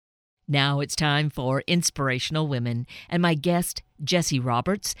Now it's time for Inspirational Women, and my guest, Jessi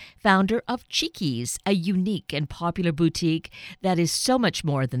Roberts, founder of Cheekies, a unique and popular boutique that is so much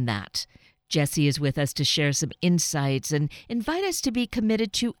more than that. Jessi is with us to share some insights and invite us to be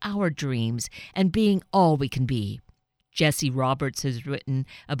committed to our dreams and being all we can be. Jessi Roberts has written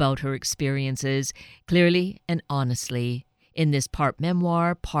about her experiences clearly and honestly in this part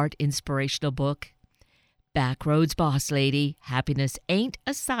memoir, part inspirational book, Backroads Boss Lady, Happiness Ain't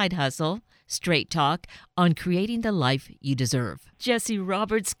a Side Hustle, Straight Talk on Creating the Life You Deserve. Jessi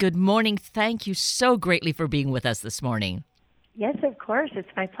Roberts, good morning. Thank you so greatly for being with us this morning. Yes, of course. It's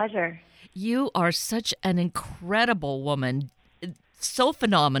my pleasure. You are such an incredible woman, so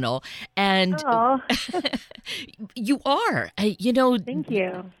phenomenal, and you are. Thank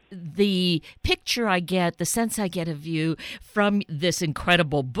you. The picture I get, the sense I get of you from this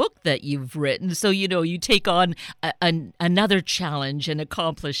incredible book that you've written. So, you take on another challenge and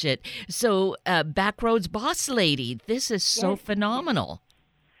accomplish it. So, Backroads Boss Lady, this is so phenomenal.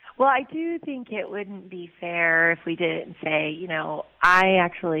 Well, I do think it wouldn't be fair if we didn't say, I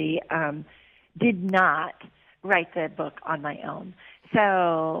actually did not write the book on my own.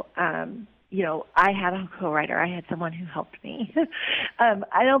 So, I had a co-writer. I had someone who helped me.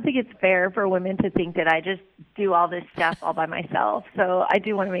 I don't think it's fair for women to think that I just do all this stuff all by myself. So I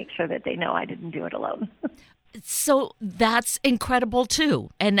do want to make sure that they know I didn't do it alone. So that's incredible, too.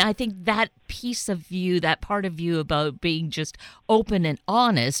 And I think that piece of you, that part of you about being just open and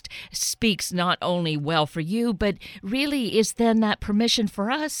honest speaks not only well for you, but really is then that permission for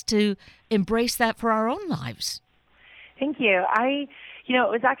us to embrace that for our own lives. Thank you. It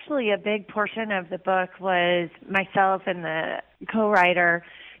was actually a big portion of the book was myself and the co-writer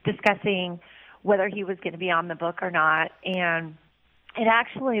discussing whether he was going to be on the book or not. And it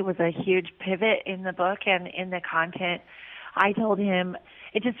actually was a huge pivot in the book and in the content. I told him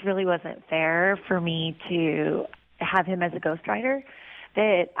it just really wasn't fair for me to have him as a ghostwriter,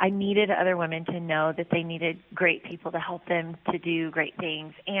 that I needed other women to know that they needed great people to help them to do great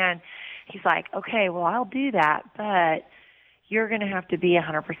things. And he's like, okay, well, I'll do that, but you're going to have to be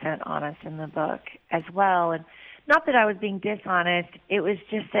 100% honest in the book as well. And not that I was being dishonest, it was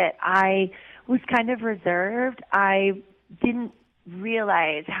just that I was kind of reserved. I didn't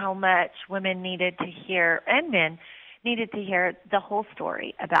realize how much women needed to hear, and men needed to hear, the whole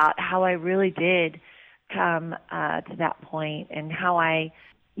story about how I really did come to that point and how I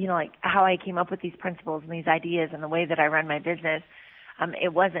came up with these principles and these ideas and the way that I run my business.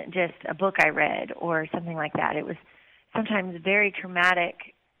 It wasn't just a book I read or something like that. It was sometimes very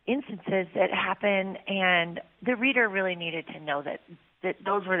traumatic instances that happen, and the reader really needed to know that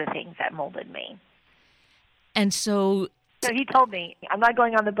those were the things that molded me. And so he told me, I'm not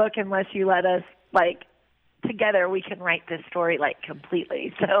going on the book unless you let us, together we can write this story,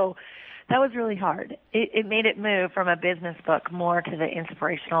 completely. So that was really hard. It made it move from a business book more to the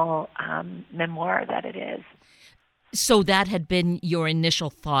inspirational memoir that it is. So that had been your initial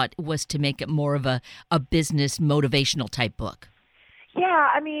thought, was to make it more of a business motivational type book. Yeah,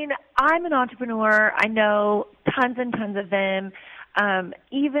 I'm an entrepreneur. I know tons and tons of them,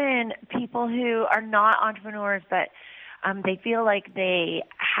 even people who are not entrepreneurs, but they feel like they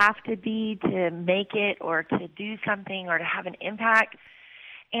have to be to make it or to do something or to have an impact.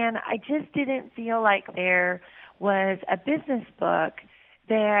 And I just didn't feel like there was a business book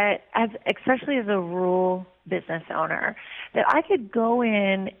that, especially as a rural business owner, that I could go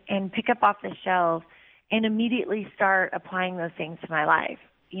in and pick up off the shelf and immediately start applying those things to my life.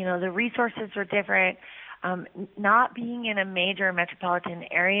 The resources are different. Not being in a major metropolitan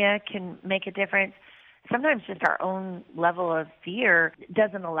area can make a difference. Sometimes just our own level of fear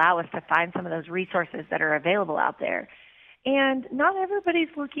doesn't allow us to find some of those resources that are available out there. And not everybody's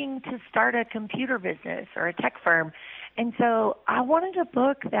looking to start a computer business or a tech firm. And so I wanted a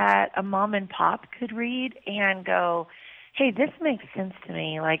book that a mom and pop could read and go, hey, this makes sense to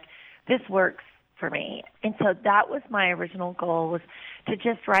me. This works for me. And so that was my original goal, was to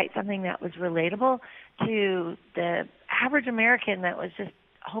just write something that was relatable to the average American that was just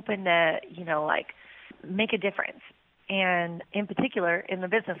hoping to, make a difference, and in particular in the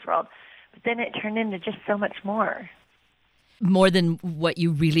business world. But then it turned into just so much more. More than what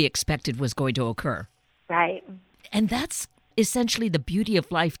you really expected was going to occur. Right. And that's essentially the beauty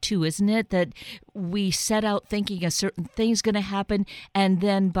of life too, isn't it? That we set out thinking a certain thing's going to happen, and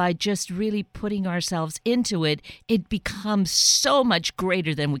then by just really putting ourselves into it, it becomes so much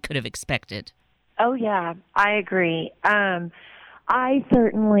greater than we could have expected. Oh, yeah, I agree. I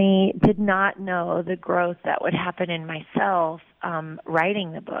certainly did not know the growth that would happen in myself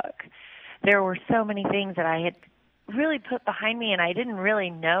writing the book. There were so many things that I had really put behind me, and I didn't really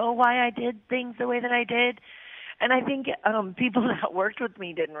know why I did things the way that I did. And I think people that worked with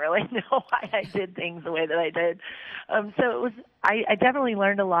me didn't really know why I did things the way that I did. So it was, I definitely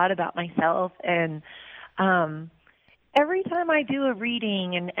learned a lot about myself. And every time I do a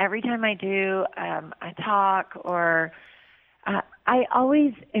reading and every time I do a talk, or I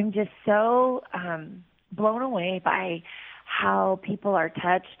always am just so blown away by how people are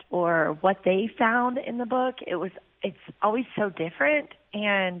touched or what they found in the book. It's always so different,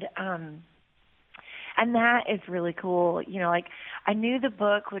 and that is really cool. You know, like, I knew the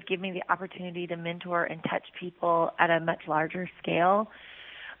book would give me the opportunity to mentor and touch people at a much larger scale,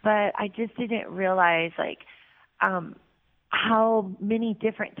 but I just didn't realize, like, how many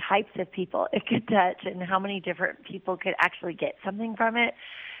different types of people it could touch and how many different people could actually get something from it.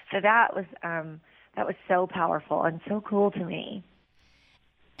 So that was so powerful and so cool to me.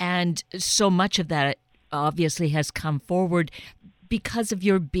 And so much of that obviously has come forward because of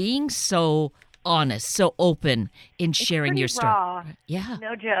your being so honest, so open in sharing your story. Raw. Yeah.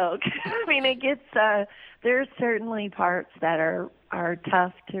 No joke. I mean, it gets, there's certainly parts that are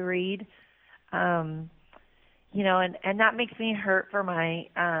tough to read. You know, and that makes me hurt for my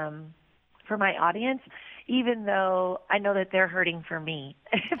audience, even though I know that they're hurting for me,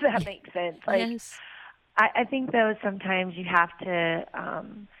 if that makes sense. Like, yes. I think, though, sometimes you have to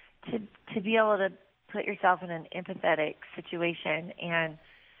be able to put yourself in an empathetic situation and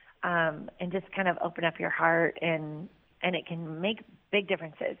just kind of open up your heart, and it can make big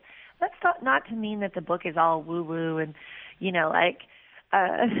differences. That's not to mean that the book is all woo-woo and, you know, like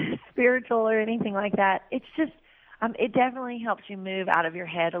spiritual or anything like that. It's just, it definitely helps you move out of your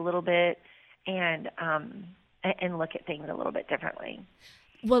head a little bit and look at things a little bit differently.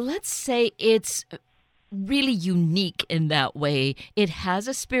 Well, let's say it's really unique in that way. It has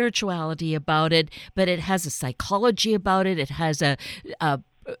a spirituality about it, but it has a psychology about it. It has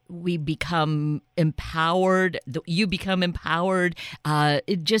we become empowered. You become empowered.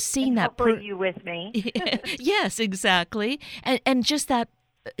 Just seeing that. Hopefully you with me. Yes, exactly. And just that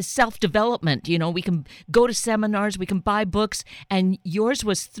self-development. You know, we can go to seminars, we can buy books, and yours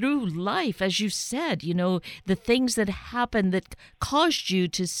was through life, as you said, you know, the things that happened that caused you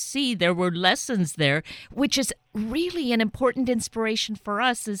to see there were lessons there, which is really an important inspiration for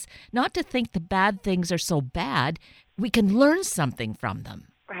us, is not to think the bad things are so bad. We can learn something from them.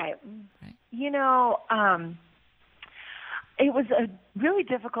 Right. You know, it was a really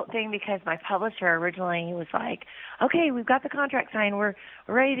difficult thing because my publisher originally was like, okay, we've got the contract signed. We're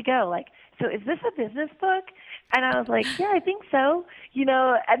ready to go. Like, so is this a business book? And I was like, yeah, I think so. You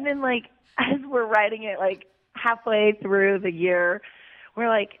know, and then, like, as we're writing it, like, halfway through the year, we're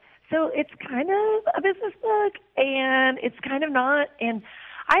like, so it's kind of a business book and it's kind of not. And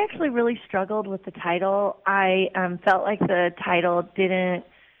I actually really struggled with the title. I felt like the title didn't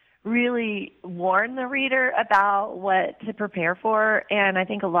really warn the reader about what to prepare for. And I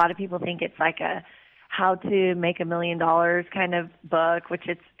think a lot of people think it's like a how to make $1 million kind of book, which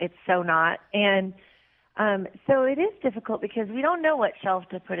it's so not. And so it is difficult because we don't know what shelf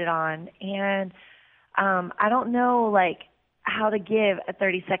to put it on. And I don't know, like, how to give a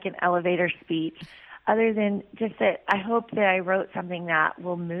 30-second elevator speech other than just that I hope that I wrote something that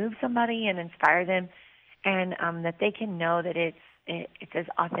will move somebody and inspire them, and that they can know that it's as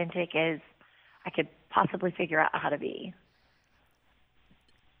authentic as I could possibly figure out how to be.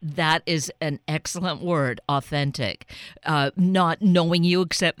 That is an excellent word, authentic. Not knowing you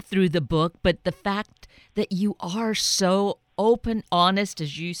except through the book, but the fact that you are so open, honest,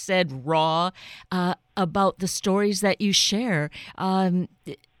 as you said, raw, about the stories that you share,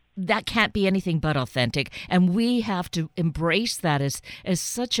 that can't be anything but authentic. And we have to embrace that as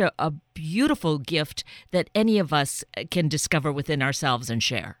such a beautiful gift that any of us can discover within ourselves and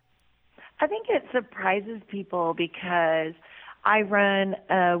share. I think it surprises people because I run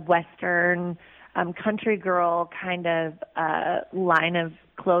a Western country girl kind of line of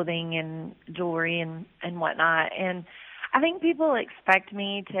clothing and jewelry and whatnot. And I think people expect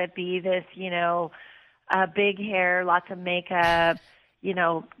me to be this, you know, big hair, lots of makeup, you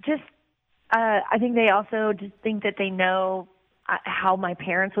know, just I think they also just think that they know how my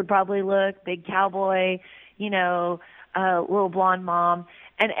parents would probably look, big cowboy, you know, little blonde mom,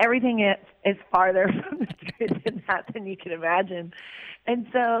 and everything is farther from the truth than you can imagine. And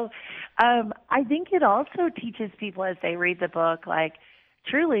so I think it also teaches people as they read the book, like,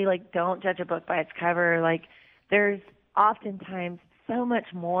 truly, like, don't judge a book by its cover. Like, there's oftentimes so much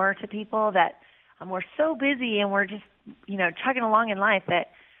more to people that we're so busy and we're just, you know, chugging along in life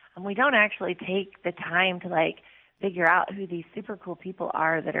that we don't actually take the time to, like, figure out who these super cool people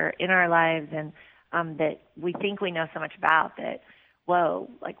are that are in our lives and that we think we know so much about that, whoa,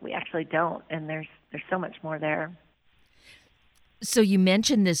 like we actually don't. And there's so much more there. So you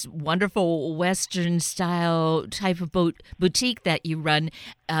mentioned this wonderful Western style type of boutique that you run,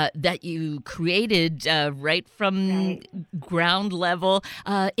 that you created right from Right. ground level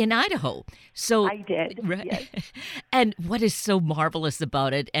in Idaho. So, I did. right, Yes. and what is so marvelous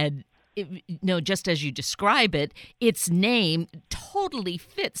about it, and just as you describe it, its name totally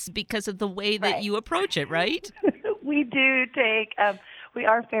fits because of the way that Right. you approach it, right? We do take, we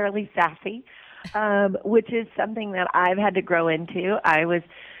are fairly sassy, which is something that I've had to grow into. I was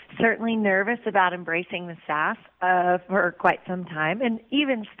certainly nervous about embracing the sass for quite some time, and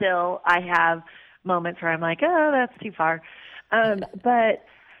even still, I have moments where I'm like, oh, that's too far. But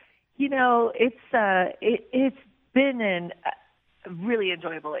it's been a really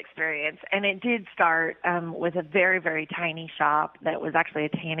enjoyable experience, and it did start with a very, very tiny shop that was actually a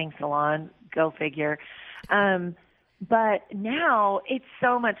tanning salon. Go figure. But now it's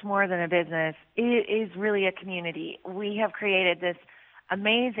so much more than a business. It is really a community. We have created this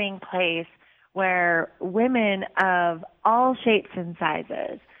amazing place where women of all shapes and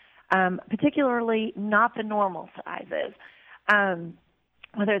sizes, particularly not the normal sizes,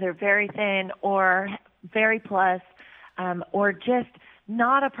 whether they're very thin or very plus, or just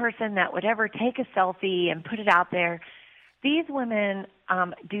not a person that would ever take a selfie and put it out there. These women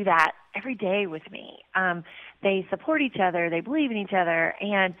do that every day with me. They support each other. They believe in each other.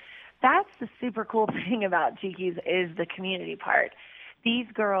 And that's the super cool thing about Cheekies is the community part. These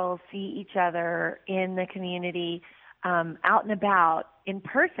girls see each other in the community, out and about in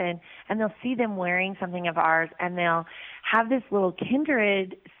person, and they'll see them wearing something of ours, and they'll have this little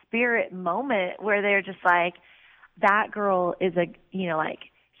kindred spirit moment where they're just like, that girl is like,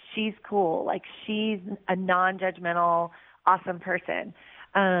 she's cool. Like, she's a non-judgmental, awesome person.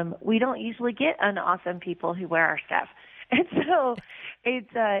 We don't usually get unawesome people who wear our stuff. And so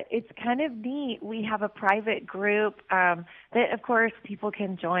it's kind of neat. We have a private group that, of course, people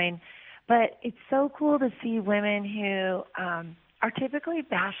can join. But it's so cool to see women who are typically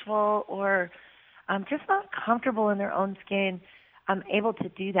bashful or just not comfortable in their own skin able to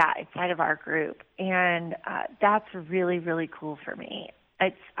do that inside of our group. And that's really, really cool for me.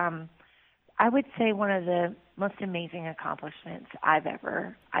 It's I would say one of the most amazing accomplishments I've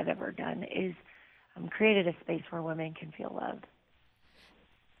ever done is created a space where women can feel loved.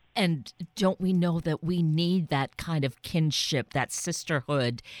 And don't we know that we need that kind of kinship, that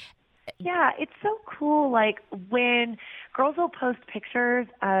sisterhood? Yeah, it's so cool. Like when girls will post pictures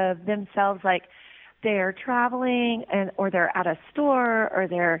of themselves, like they're traveling or they're at a store or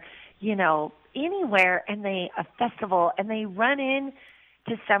they're, anywhere and a festival and they run in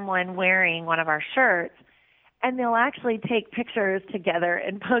to someone wearing one of our shirts, and they'll actually take pictures together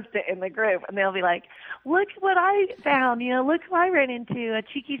and post it in the group, and they'll be like, look what I found, look who I ran into, a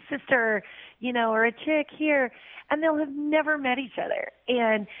cheeky sister, or a chick here, and they'll have never met each other.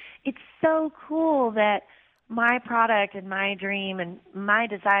 And it's so cool that my product and my dream and my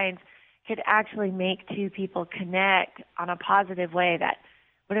designs could actually make two people connect on a positive way that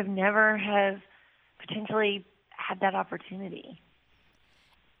would have never have potentially had that opportunity.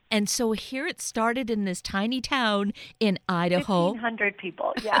 And so here it started in this tiny town in Idaho. 1,500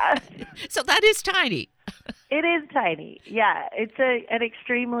 people, yeah. So that is tiny. It is tiny, yeah. It's an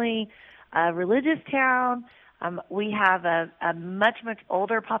extremely religious town. We have a much, much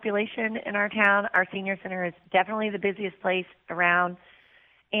older population in our town. Our senior center is definitely the busiest place around.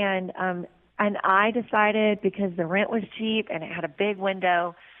 And I decided, because the rent was cheap and it had a big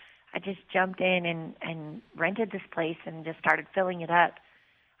window, I just jumped in and rented this place and just started filling it up.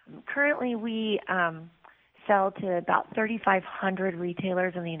 Currently, we sell to about 3,500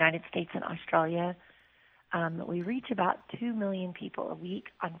 retailers in the United States and Australia. We reach about 2 million people a week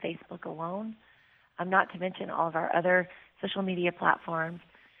on Facebook alone, not to mention all of our other social media platforms.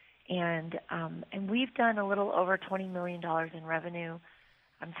 And we've done a little over $20 million in revenue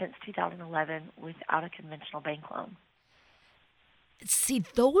since 2011 without a conventional bank loan. See,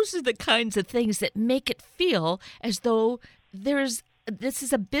 those are the kinds of things that make it feel as though this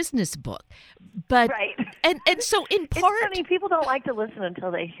is a business book. But right. And so in part, it's funny, people don't like to listen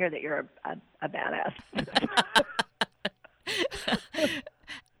until they hear that you're a badass.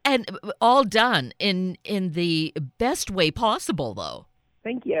 And all done in the best way possible, though.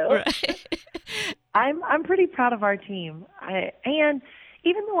 Thank you. Right. I'm pretty proud of our team, and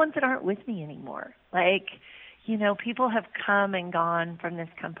even the ones that aren't with me anymore. Like, people have come and gone from this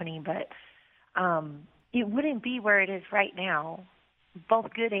company, but it wouldn't be where it is right now,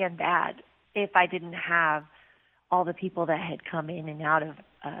 both good and bad, if I didn't have all the people that had come in and out of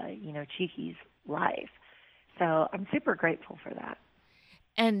Cheekies life. So I'm super grateful for that.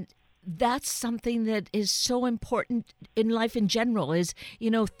 And that's something that is so important in life in general is,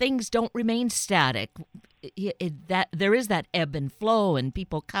 things don't remain static. That there is that ebb and flow and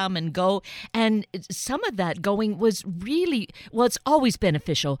people come and go. And some of that going was really, well, it's always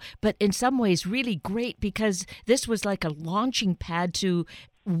beneficial, but in some ways really great because this was like a launching pad to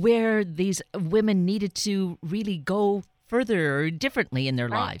where these women needed to really go further or differently in their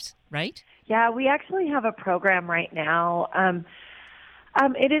lives, right? Yeah, we actually have a program right now.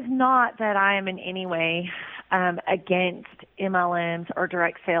 It is not that I am in any way against MLMs or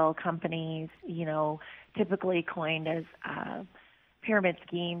direct sale companies, typically coined as pyramid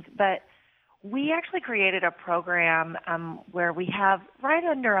schemes, but we actually created a program where we have right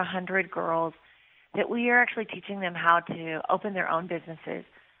under 100 girls that we are actually teaching them how to open their own businesses.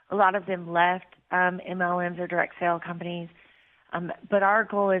 A lot of them left MLMs or direct sale companies, but our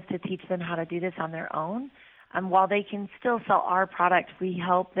goal is to teach them how to do this on their own. While they can still sell our product, we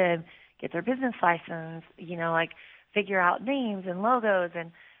help them get their business license, figure out names and logos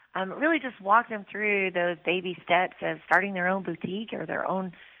and really just walk them through those baby steps of starting their own boutique or their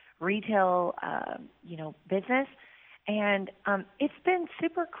own retail, business. And it's been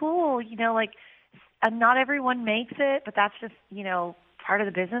super cool, not everyone makes it, but that's just, part of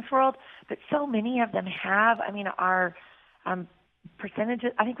the business world. But so many of them have. I mean, our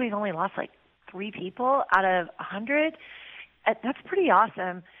percentages, I think we've only lost 3 people out of 100. That's pretty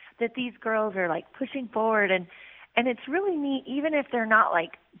awesome that these girls are pushing forward and it's really neat. Even if they're not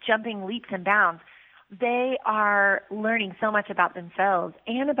jumping leaps and bounds, they are learning so much about themselves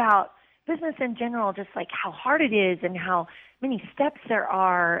and about business in general, just how hard it is and how many steps there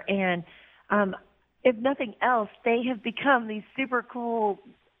are. And if nothing else, they have become these super cool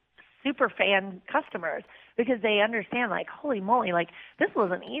super fan customers because they understand holy moly, this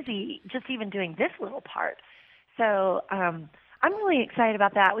wasn't easy just even doing this little part. So I'm really excited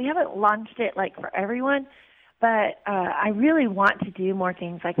about that. We haven't launched it for everyone, but I really want to do more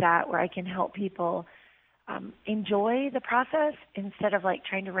things like that where I can help people enjoy the process instead of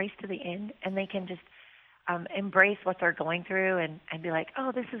trying to race to the end, and they can just embrace what they're going through and be like,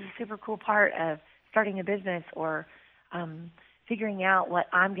 oh, this is a super cool part of starting a business or figuring out what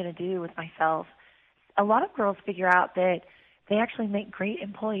I'm going to do with myself. A lot of girls figure out that they actually make great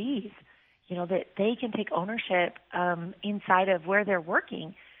employees, that they can take ownership inside of where they're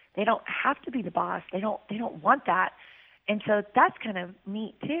working. They don't have to be the boss. They don't want that. And so that's kind of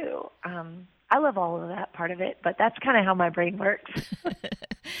neat too. I love all of that part of it, but that's kind of how my brain works.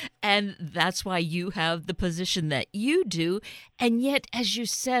 And that's why you have the position that you do. And yet, as you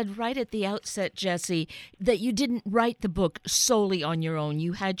said right at the outset, Jessi, that you didn't write the book solely on your own.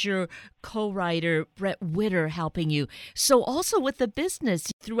 You had your co-writer, Brett Witter, helping you. So also with the business,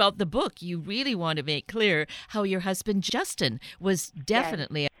 throughout the book, you really want to make clear how your husband, Justin, was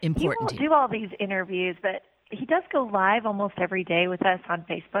definitely important. He won't do all these interviews, but he does go live almost every day with us on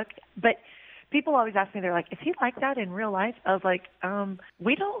Facebook. But people always ask me, they're like, is he like that in real life? I was like,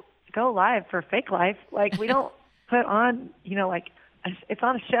 we don't go live for fake life. We don't put on, it's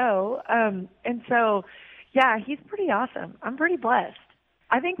on a show. And so, yeah, he's pretty awesome. I'm pretty blessed.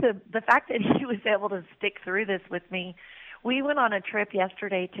 I think the fact that he was able to stick through this with me, we went on a trip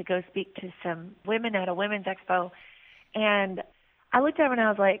yesterday to go speak to some women at a women's expo. And I looked at him and I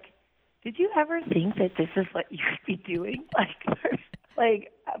was like, did you ever think that this is what you would be doing?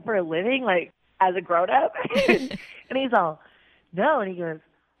 For a living, as a grown-up? And he's all, no. And he goes,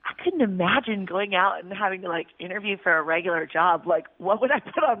 I couldn't imagine going out and having to, interview for a regular job. What would I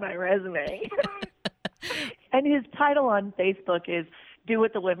put on my resume? And his title on Facebook is, Do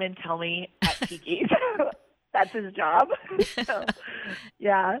What the Women Tell Me at Tiki's. That's his job. So,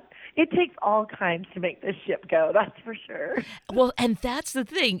 yeah, it takes all kinds to make this ship go, that's for sure. Well, and that's the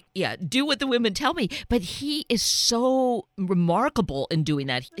thing. Yeah, do what the women tell me. But he is so remarkable in doing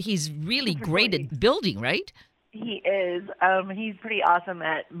that. He's really great at building, right? He is. He's pretty awesome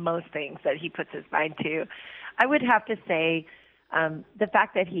at most things that he puts his mind to. I would have to say the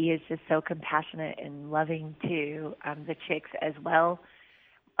fact that he is just so compassionate and loving to the chicks as well.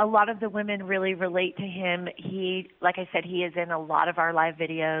 A lot of the women really relate to him. Like I said, he is in a lot of our live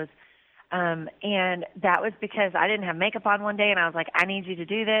videos. And that was because I didn't have makeup on one day and I was like, I need you to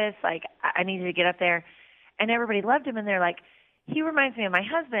do this. I need you to get up there. And everybody loved him. And they're like, he reminds me of my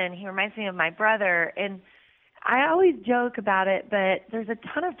husband. He reminds me of my brother. And I always joke about it, but there's a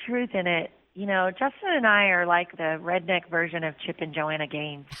ton of truth in it. Justin and I are like the redneck version of Chip and Joanna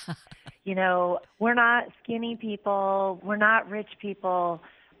Gaines. We're not skinny people. We're not rich people.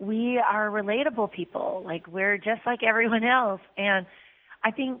 We are relatable people. We're just like everyone else. And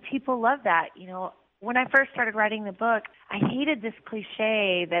I think people love that. When I first started writing the book, I hated this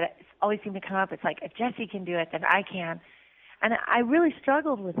cliche that always seemed to come up. It's like, if Jessi can do it, then I can. And I really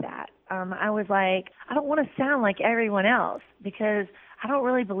struggled with that. I was like, I don't want to sound like everyone else, because I don't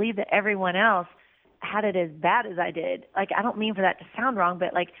really believe that everyone else had it as bad as I did. Like, I don't mean for that to sound wrong,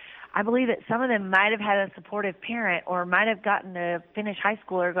 but like, I believe that some of them might have had a supportive parent, or might have gotten to finish high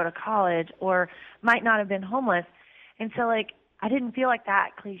school or go to college, or might not have been homeless. And so, like, I didn't feel like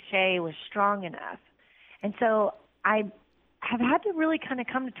that cliche was strong enough. And so I have had to really kind of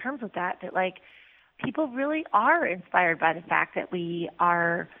come to terms with that like, people really are inspired by the fact that we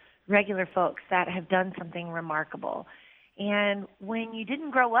are regular folks that have done something remarkable. And when you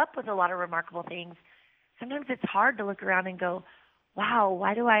didn't grow up with a lot of remarkable things, sometimes it's hard to look around and go, wow,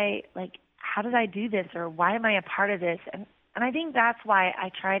 how did I do this? Or why am I a part of this? And I think that's why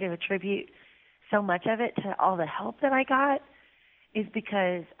I try to attribute so much of it to all the help that I got, is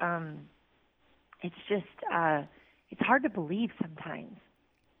because it's just, it's hard to believe sometimes.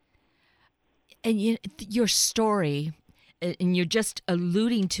 And your story, and you're just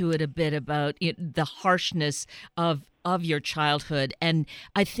alluding to it a bit about the harshness of your childhood. And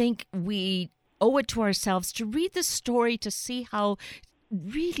I think we owe it to ourselves to read the story to see how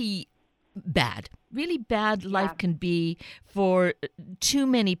really bad life can be for too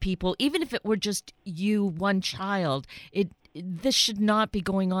many people. Even if it were just you, one child, this should not be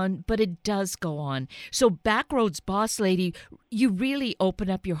going on, but it does go on. So Backroads Boss Lady, you really open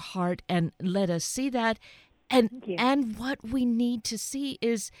up your heart and let us see that. And what we need to see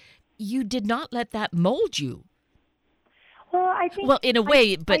is you did not let that mold you. Well, I think... Well, in a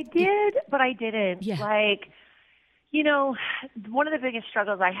way, but... I did, but I didn't. Yeah. Like, one of the biggest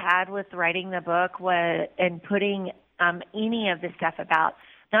struggles I had with writing the book and putting any of the stuff about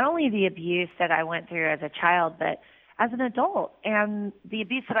not only the abuse that I went through as a child, but as an adult, and the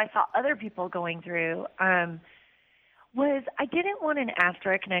abuse that I saw other people going through, was I didn't want an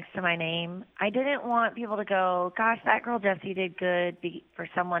asterisk next to my name. I didn't want people to go, gosh, that girl Jessi did good for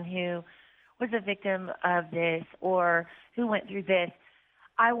someone who was a victim of this or who went through this.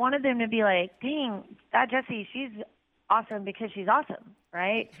 I wanted them to be like, dang, that Jessi, she's awesome because she's awesome,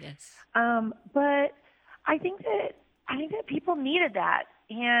 right? Yes. But I think that people needed that,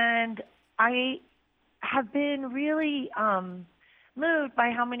 and I have been really moved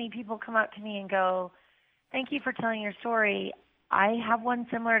by how many people come up to me and go, thank you for telling your story. I have one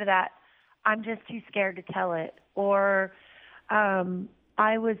similar to that. I'm just too scared to tell it. Or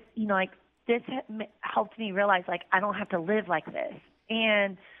I was, this helped me realize, I don't have to live like this.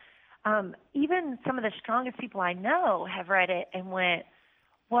 And even some of the strongest people I know have read it and went,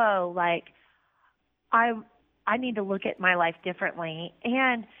 whoa, I need to look at my life differently.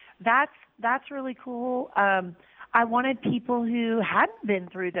 And that's really cool. I wanted people who hadn't been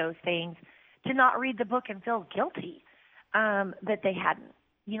through those things to not read the book and feel guilty that they hadn't.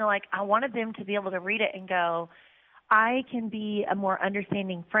 I wanted them to be able to read it and go, I can be a more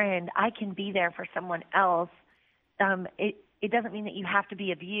understanding friend. I can be there for someone else. It doesn't mean that you have to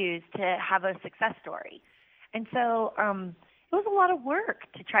be abused to have a success story. And so it was a lot of work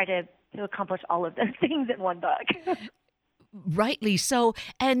to try to accomplish all of those things in one book. Rightly so.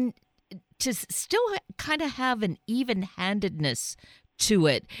 And to still kind of have an even-handedness to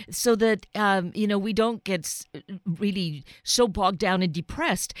it, so that we don't get really so bogged down and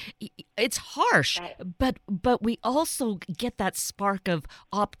depressed. It's harsh, right. but we also get that spark of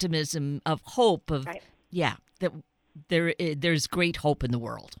optimism, of hope, of right. that there's great hope in the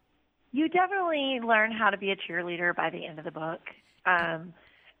world. You definitely learn how to be a cheerleader by the end of the book, and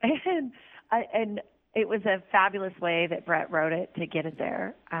it was a fabulous way that Brett wrote it to get it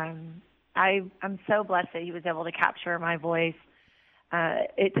there. I'm so blessed that he was able to capture my voice.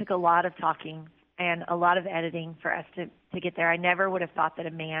 It took a lot of talking and a lot of editing for us to get there. I never would have thought that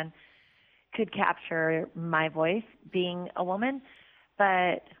a man could capture my voice being a woman,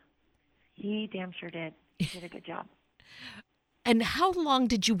 but he damn sure did. He did a good job. And how long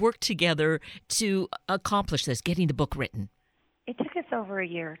did you work together to accomplish this, getting the book written? It took us over a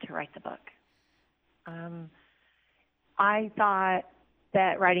year to write the book. I thought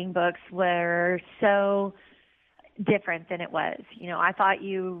that writing books were so different than it was. I thought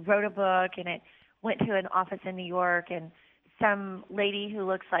you wrote a book and it went to an office in New York and some lady who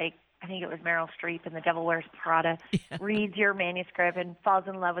looks like, I think it was Meryl Streep in The Devil Wears Prada, reads your manuscript and falls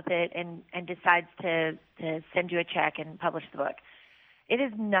in love with it and decides to send you a check and publish the book. It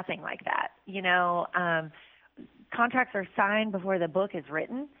is nothing like that. Contracts are signed before the book is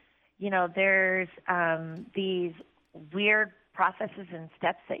written. There's these weird processes and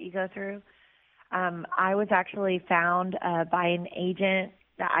steps that you go through. I was actually found by an agent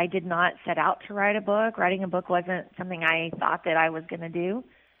that I did not set out to write a book. Writing a book wasn't something I thought that I was going to do.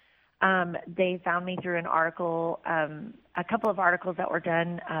 They found me through an article, a couple of articles that were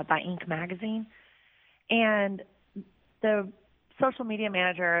done by Inc. magazine. And the social media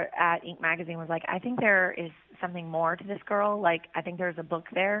manager at Inc. magazine was like, I think there is something more to this girl. Like, I think there's a book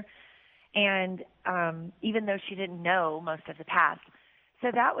there. And even though she didn't know most of the past. So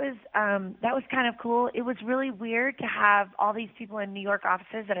that was kind of cool. It was really weird to have all these people in New York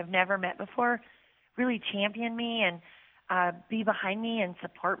offices that I've never met before really champion me and be behind me and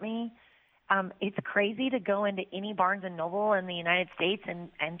support me. It's crazy to go into any Barnes and Noble in the United States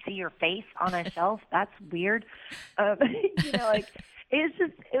and see your face on a shelf. That's weird. Like it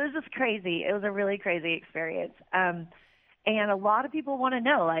was just crazy. It was a really crazy experience. And a lot of people want to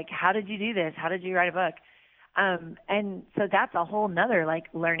know, like, how did you do this? How did you write a book? And so that's a whole nother like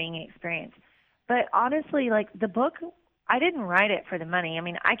learning experience. But honestly, like the book, I didn't write it for the money. I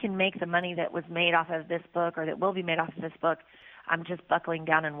mean, I can make the money that was made off of this book or that will be made off of this book. I'm just buckling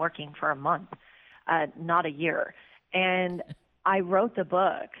down and working for a month, not a year. And I wrote the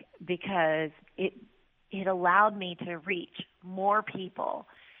book because it allowed me to reach more people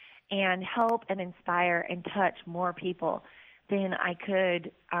and help and inspire and touch more people than I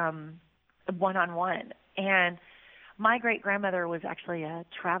could one-on-one. And my great-grandmother was actually a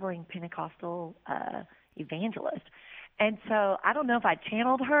traveling Pentecostal evangelist. And so I don't know if I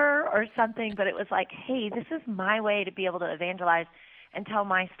channeled her or something, but it was like, hey, this is my way to be able to evangelize and tell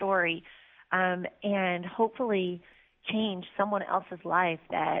my story and hopefully change someone else's life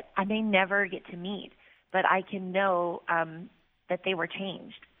that I may never get to meet, but I can know that they were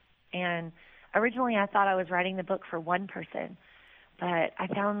changed. And originally I thought I was writing the book for one person, but I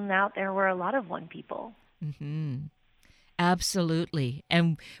found out there were a lot of one people. Mm-hmm. Absolutely.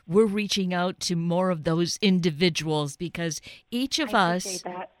 And we're reaching out to more of those individuals because each of us,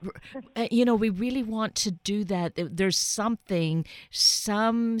 we really want to do that. There's some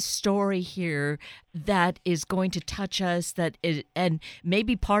story here that is going to touch us and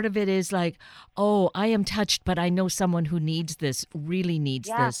maybe part of it is like, oh, I am touched, but I know someone who needs this, really needs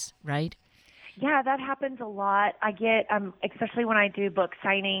this, right? Yeah, that happens a lot. I get, especially when I do book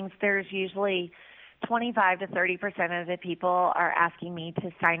signings, there's usually 25 to 30% of the people are asking me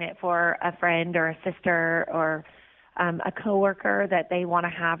to sign it for a friend or a sister or a coworker that they want to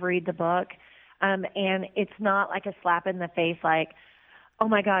have read the book. And it's not like a slap in the face like, oh,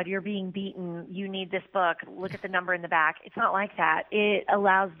 my God, you're being beaten. You need this book. Look at the number in the back. It's not like that. It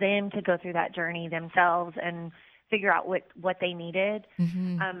allows them to go through that journey themselves and figure out what they needed.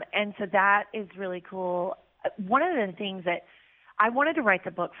 Mm-hmm. And so that is really cool. One of the things that I wanted to write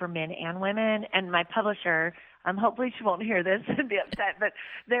the book for men and women, and my publisher, hopefully she won't hear this and be upset, but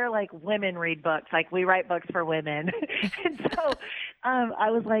they're like, women read books. Like, we write books for women. And so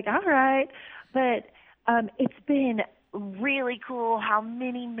I was like, all right. But it's been really cool how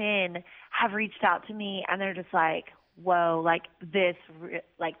many men have reached out to me, and they're just like, whoa, this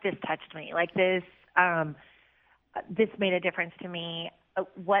touched me. Like, this made a difference to me.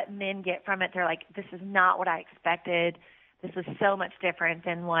 What men get from it, they're like, this is not what I expected. This was so much different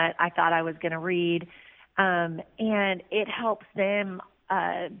than what I thought I was going to read. And it helps them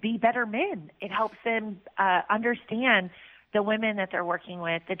be better men. It helps them understand the women that they're working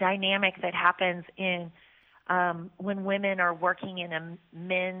with, the dynamic that happens in when women are working in a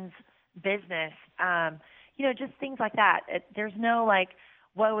men's business. Just things like that. There's no like,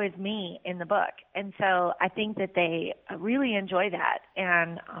 woe is me in the book. And so I think that they really enjoy that.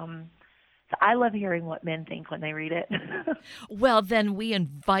 And so I love hearing what men think when they read it. Well, then we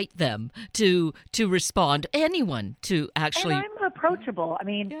invite them to respond. Anyone to actually. And I'm approachable. I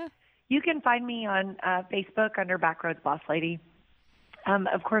mean, You can find me on Facebook under Backroads Boss Lady.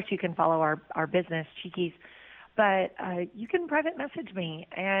 Of course, you can follow our business, Cheekies. But you can private message me,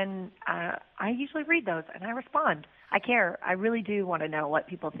 and I usually read those, and I respond. I care. I really do want to know what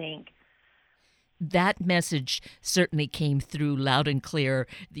people think. That message certainly came through loud and clear.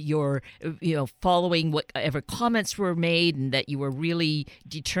 You're, following whatever comments were made and that you were really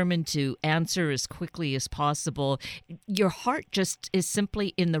determined to answer as quickly as possible. Your heart just is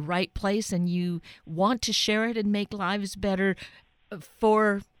simply in the right place and you want to share it and make lives better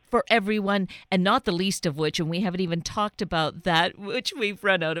for everyone, and not the least of which, and we haven't even talked about that, which we've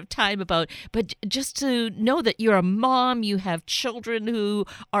run out of time about, but just to know that you're a mom, you have children who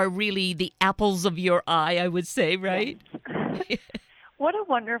are really the apples of your eye, I would say, right? Yes. What a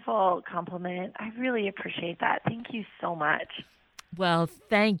wonderful compliment. I really appreciate that. Thank you so much. Well,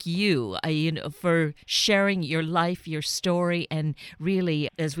 thank you, for sharing your life, your story, and really,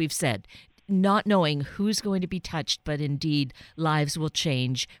 as we've said, not knowing who's going to be touched, but indeed lives will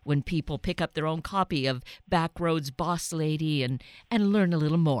change when people pick up their own copy of Backroads Boss Lady and learn a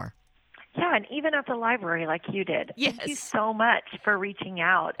little more. Yeah, and even at the library like you did. Yes. Thank you so much for reaching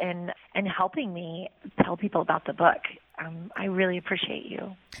out and helping me tell people about the book. I really appreciate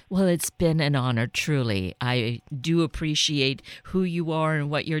you. Well, it's been an honor, truly. I do appreciate who you are and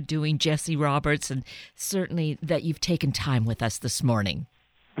what you're doing, Jessi Roberts, and certainly that you've taken time with us this morning.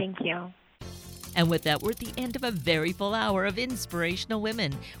 Thank you. And with that, we're at the end of a very full hour of Inspirational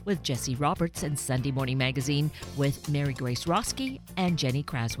Women with Jessi Roberts and Sunday Morning Magazine with Mary Grace Roski and Jenny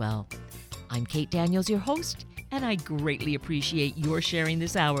Craswell. I'm Kate Daniels, your host, and I greatly appreciate your sharing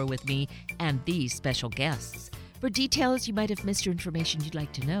this hour with me and these special guests. For details you might have missed or information you'd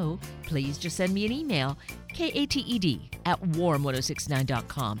like to know, please just send me an email,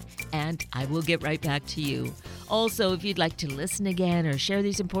 kated@warm1069.com, and I will get right back to you. Also, if you'd like to listen again or share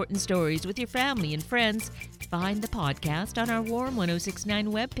these important stories with your family and friends, find the podcast on our Warm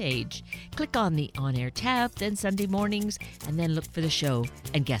 1069 webpage. Click on the On Air tab, then Sunday mornings, and then look for the show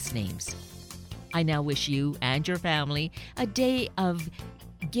and guest names. I now wish you and your family a day of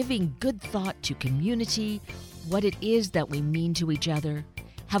giving good thought to community, what it is that we mean to each other.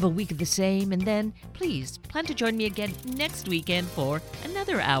 Have a week of the same, and then please plan to join me again next weekend for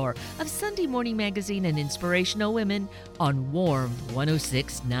another hour of Sunday Morning Magazine and Inspirational Women on Warm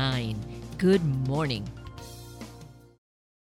 1069. Good morning.